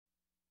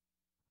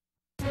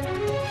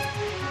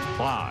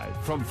Live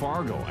from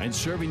Fargo and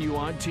serving you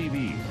on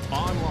TV,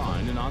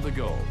 online, and on the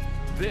go.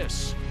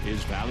 This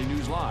is Valley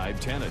News Live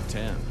 10 at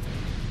 10.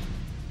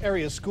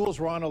 Area schools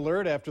were on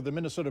alert after the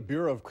Minnesota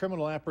Bureau of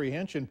Criminal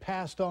Apprehension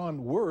passed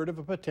on word of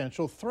a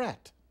potential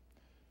threat.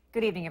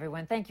 Good evening,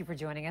 everyone. Thank you for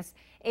joining us.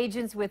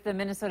 Agents with the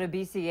Minnesota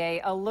BCA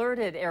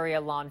alerted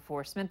area law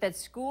enforcement that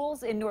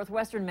schools in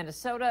northwestern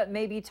Minnesota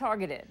may be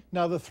targeted.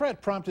 Now, the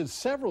threat prompted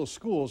several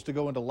schools to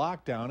go into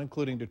lockdown,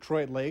 including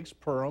Detroit Lakes,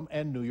 Perham,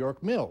 and New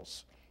York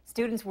Mills.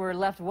 Students were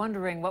left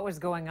wondering what was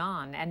going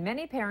on, and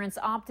many parents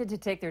opted to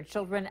take their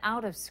children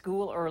out of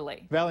school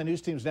early. Valley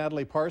News Team's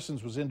Natalie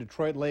Parsons was in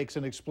Detroit Lakes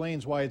and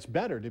explains why it's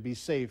better to be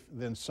safe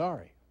than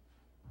sorry.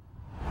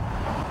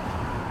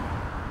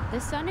 The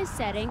sun is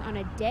setting on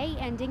a day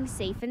ending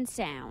safe and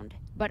sound.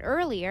 But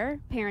earlier,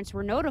 parents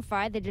were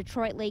notified the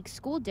Detroit Lakes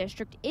School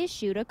District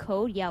issued a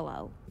code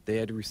yellow. They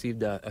had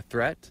received a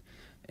threat,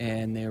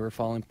 and they were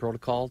following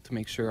protocol to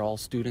make sure all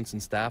students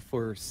and staff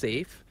were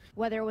safe.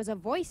 Whether it was a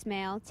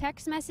voicemail,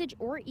 text message,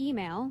 or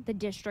email, the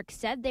district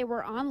said they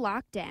were on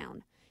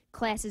lockdown.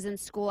 Classes and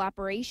school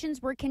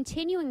operations were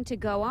continuing to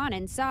go on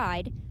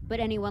inside, but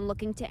anyone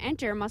looking to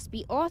enter must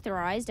be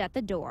authorized at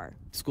the door.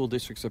 School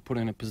districts are put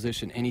in a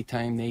position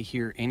anytime they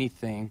hear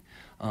anything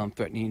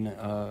threatening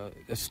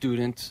a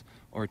student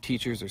or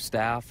teachers or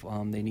staff,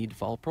 they need to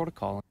follow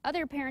protocol.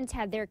 Other parents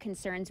had their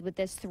concerns with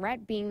this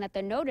threat, being that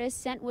the notice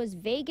sent was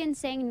vague and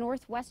saying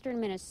northwestern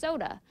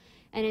Minnesota.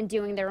 And in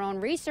doing their own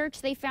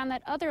research, they found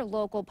that other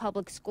local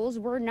public schools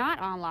were not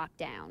on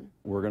lockdown.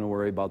 We're going to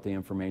worry about the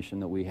information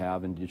that we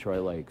have in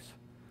Detroit Lakes.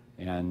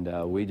 And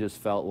we just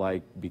felt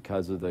like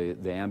because of the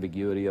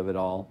ambiguity of it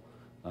all,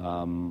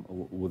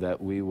 that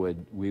we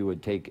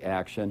would take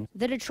action.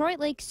 The Detroit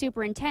Lakes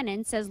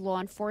superintendent says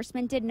law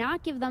enforcement did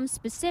not give them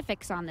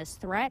specifics on this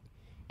threat.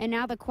 And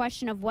now the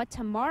question of what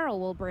tomorrow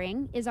will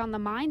bring is on the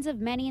minds of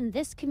many in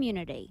this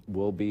community.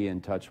 We'll be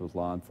in touch with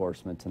law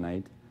enforcement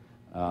tonight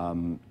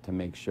to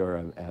make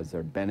sure, has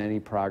there been any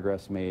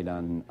progress made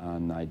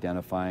on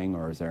identifying,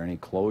 or is there any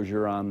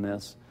closure on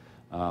this?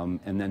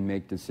 And then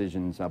make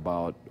decisions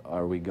about,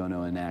 are we going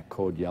to enact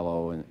Code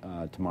Yellow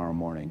tomorrow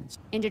morning.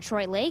 In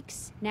Detroit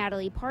Lakes,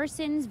 Natalie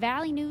Parsons,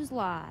 Valley News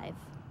Live.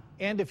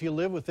 And if you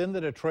live within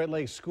the Detroit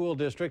Lakes School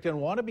District and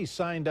want to be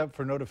signed up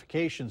for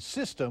notification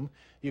system,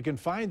 you can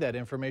find that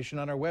information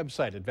on our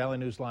website at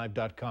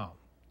valleynewslive.com.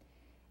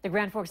 The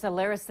Grand Forks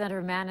Alerus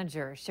Center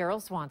manager, Cheryl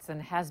Swanson,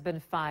 has been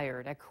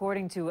fired,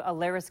 according to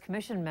Alerus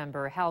Commission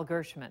member Hal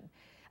Gershman.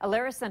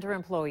 Alerus Center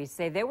employees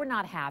say they were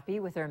not happy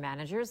with their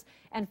managers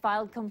and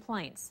filed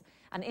complaints.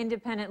 An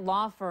independent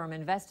law firm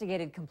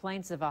investigated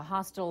complaints of a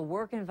hostile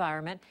work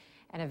environment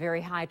and a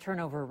very high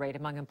turnover rate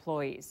among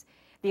employees.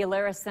 The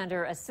Alerus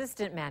Center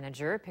assistant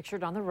manager,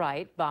 pictured on the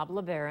right, Bob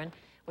LeBaron,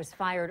 was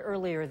fired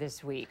earlier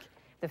this week.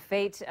 The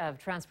fate of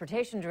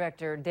Transportation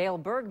Director Dale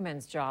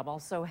Bergman's job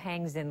also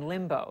hangs in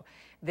limbo.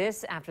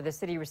 This after the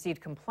city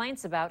received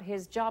complaints about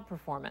his job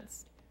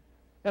performance.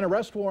 An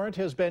arrest warrant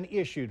has been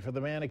issued for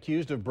the man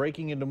accused of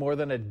breaking into more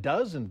than a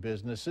dozen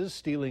businesses,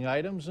 stealing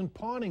items and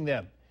pawning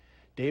them.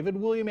 David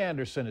William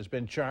Anderson has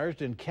been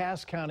charged in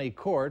Cass County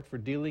Court for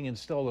dealing in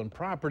stolen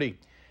property.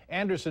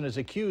 Anderson is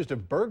accused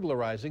of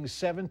burglarizing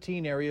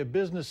 17 area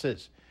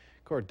businesses.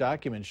 Court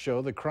documents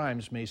show the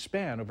crimes may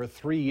span over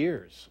 3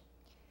 years.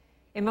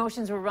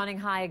 Emotions were running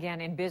high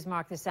again in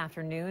Bismarck this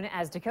afternoon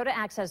as Dakota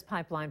Access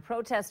Pipeline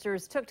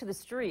protesters took to the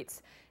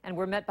streets and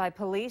were met by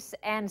police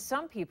and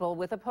some people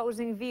with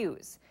opposing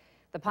views.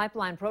 The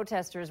pipeline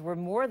protesters were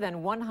more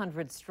than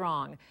 100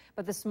 strong,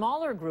 but the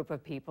smaller group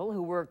of people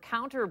who were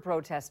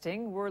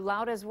counter-protesting were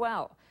loud as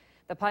well.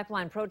 The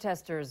pipeline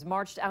protesters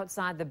marched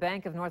outside the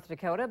Bank of North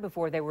Dakota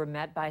before they were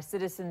met by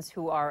citizens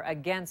who are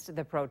against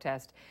the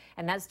protest,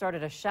 and that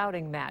started a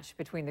shouting match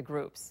between the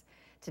groups.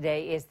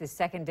 Today is the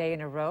second day in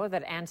a row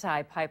that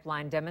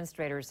anti-pipeline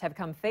demonstrators have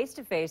come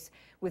face-to-face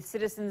with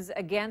citizens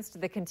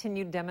against the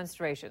continued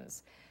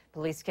demonstrations.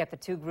 Police kept the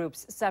two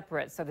groups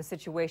separate so the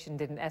situation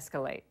didn't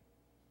escalate.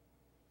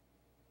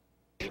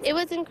 It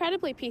was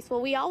incredibly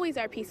peaceful. We always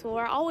are peaceful.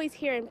 We're always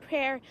here in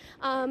prayer.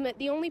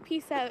 The only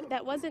piece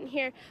that wasn't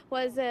here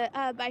was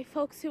by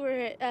folks who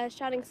were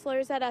shouting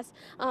slurs at us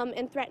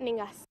and threatening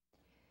us.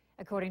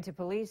 According to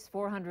police,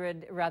 4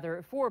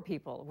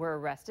 people were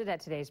arrested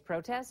at today's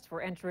protest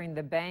for entering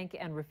the bank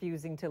and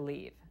refusing to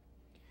leave.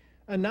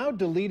 A now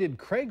deleted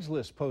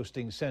Craigslist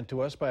posting sent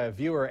to us by a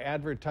viewer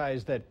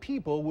advertised that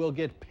people will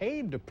get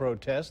paid to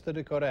protest the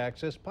Dakota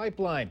Access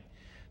Pipeline.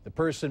 The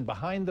person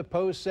behind the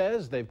post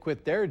says they've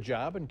quit their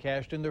job and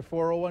cashed in their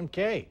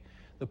 401k.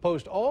 The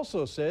post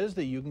also says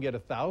that you can get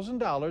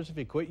 $1,000 if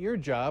you quit your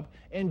job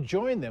and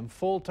join them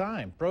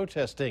full-time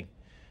protesting.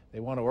 They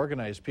want to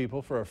organize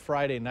people for a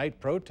Friday night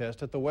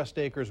protest at the West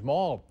Acres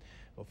Mall.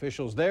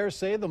 Officials there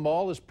say the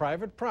mall is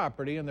private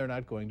property and they're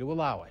not going to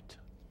allow it.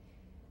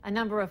 A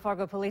number of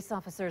Fargo police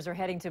officers are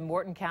heading to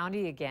Morton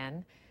County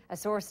again. A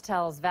source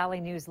tells Valley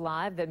News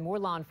Live that more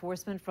law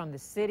enforcement from the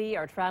city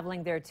are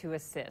traveling there to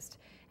assist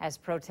as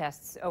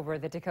protests over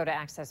the Dakota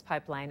Access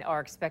Pipeline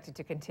are expected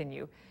to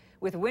continue.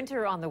 With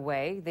winter on the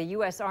way, the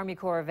U.S. Army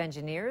Corps of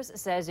Engineers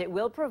says it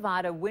will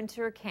provide a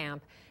winter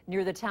camp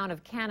near the town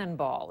of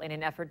Cannonball in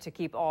an effort to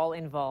keep all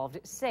involved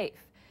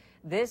safe.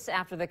 This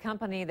after the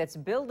company that's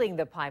building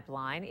the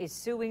pipeline is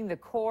suing the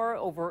Corps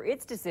over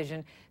its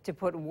decision to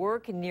put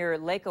work near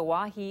Lake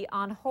Oahe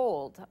on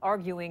hold,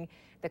 arguing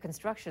the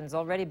construction's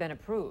already been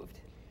approved.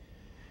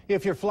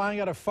 If you're flying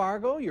out of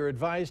Fargo, you're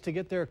advised to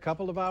get there a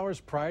couple of hours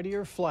prior to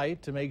your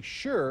flight to make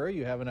sure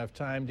you have enough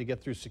time to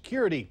get through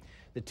security.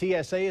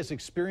 The TSA is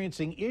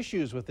experiencing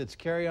issues with its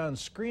carry-on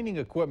screening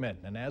equipment,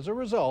 and as a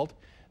result,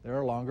 there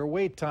are longer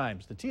wait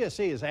times. The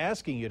TSA is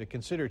asking you to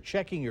consider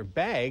checking your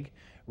bag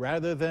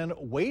rather than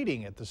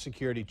waiting at the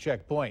security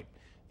checkpoint.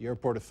 The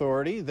airport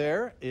authority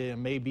there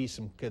may be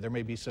some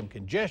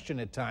congestion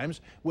at times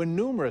when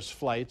numerous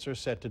flights are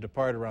set to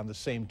depart around the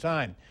same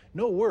time.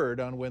 No word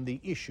on when the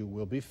issue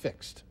will be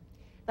fixed.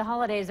 The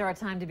holidays are a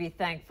time to be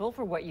thankful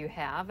for what you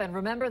have and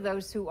remember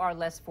those who are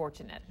less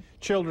fortunate.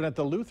 Children at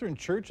the Lutheran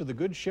Church of the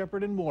Good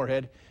Shepherd in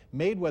Moorhead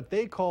made what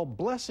they call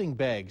blessing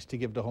bags to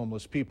give to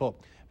homeless people.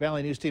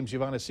 Valley News Team's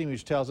Giovanna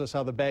Simuch tells us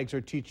how the bags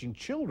are teaching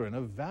children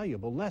a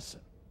valuable lesson.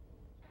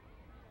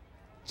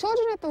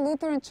 Children at the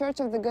Lutheran Church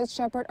of the Good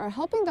Shepherd are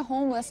helping the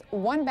homeless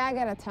one bag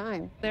at a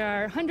time. There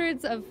are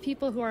hundreds of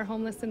people who are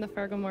homeless in the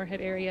Fargo-Moorhead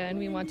area, and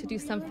we want to do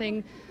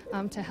something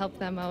to help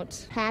them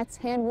out. Hats,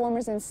 hand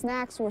warmers, and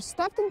snacks were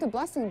stuffed into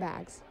blessing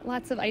bags.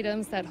 Lots of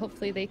items that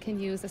hopefully they can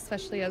use,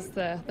 especially as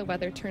the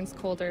weather turns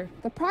colder.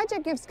 The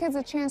project gives kids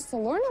a chance to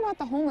learn about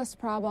the homeless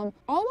problem,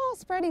 all while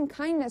spreading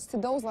kindness to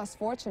those less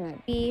fortunate.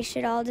 We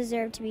should all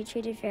deserve to be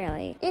treated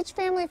fairly. Each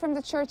family from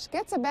the church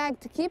gets a bag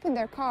to keep in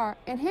their car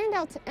and hand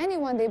out to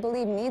anyone they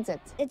believe needs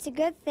it. It's a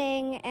good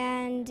thing,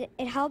 and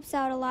it helps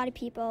out a lot of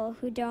people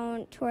who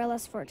are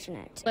less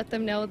fortunate. Let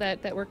them know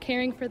that we're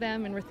caring for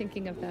them and we're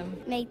thinking of them.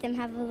 Make them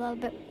have a little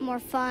bit more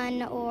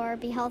fun or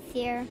be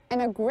healthier.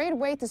 And a great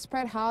way to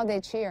spread holiday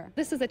cheer.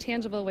 This is a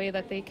tangible way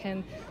that they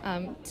can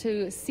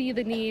to see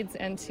the needs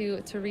and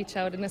to reach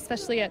out. And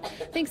especially at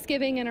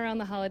Thanksgiving and around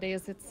the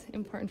holidays, it's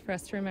important for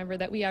us to remember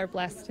that we are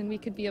blessed and we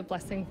could be a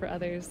blessing for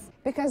others.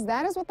 Because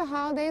that is what the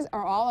holidays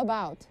are all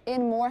about.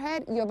 In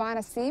Moorhead,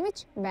 Giovanna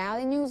Simuch,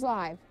 Valley News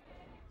Live.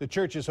 The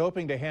church is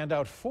hoping to hand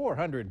out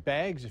 400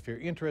 bags. If you're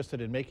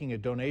interested in making a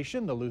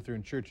donation, the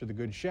Lutheran Church of the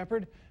Good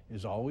Shepherd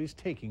is always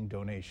taking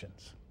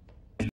donations.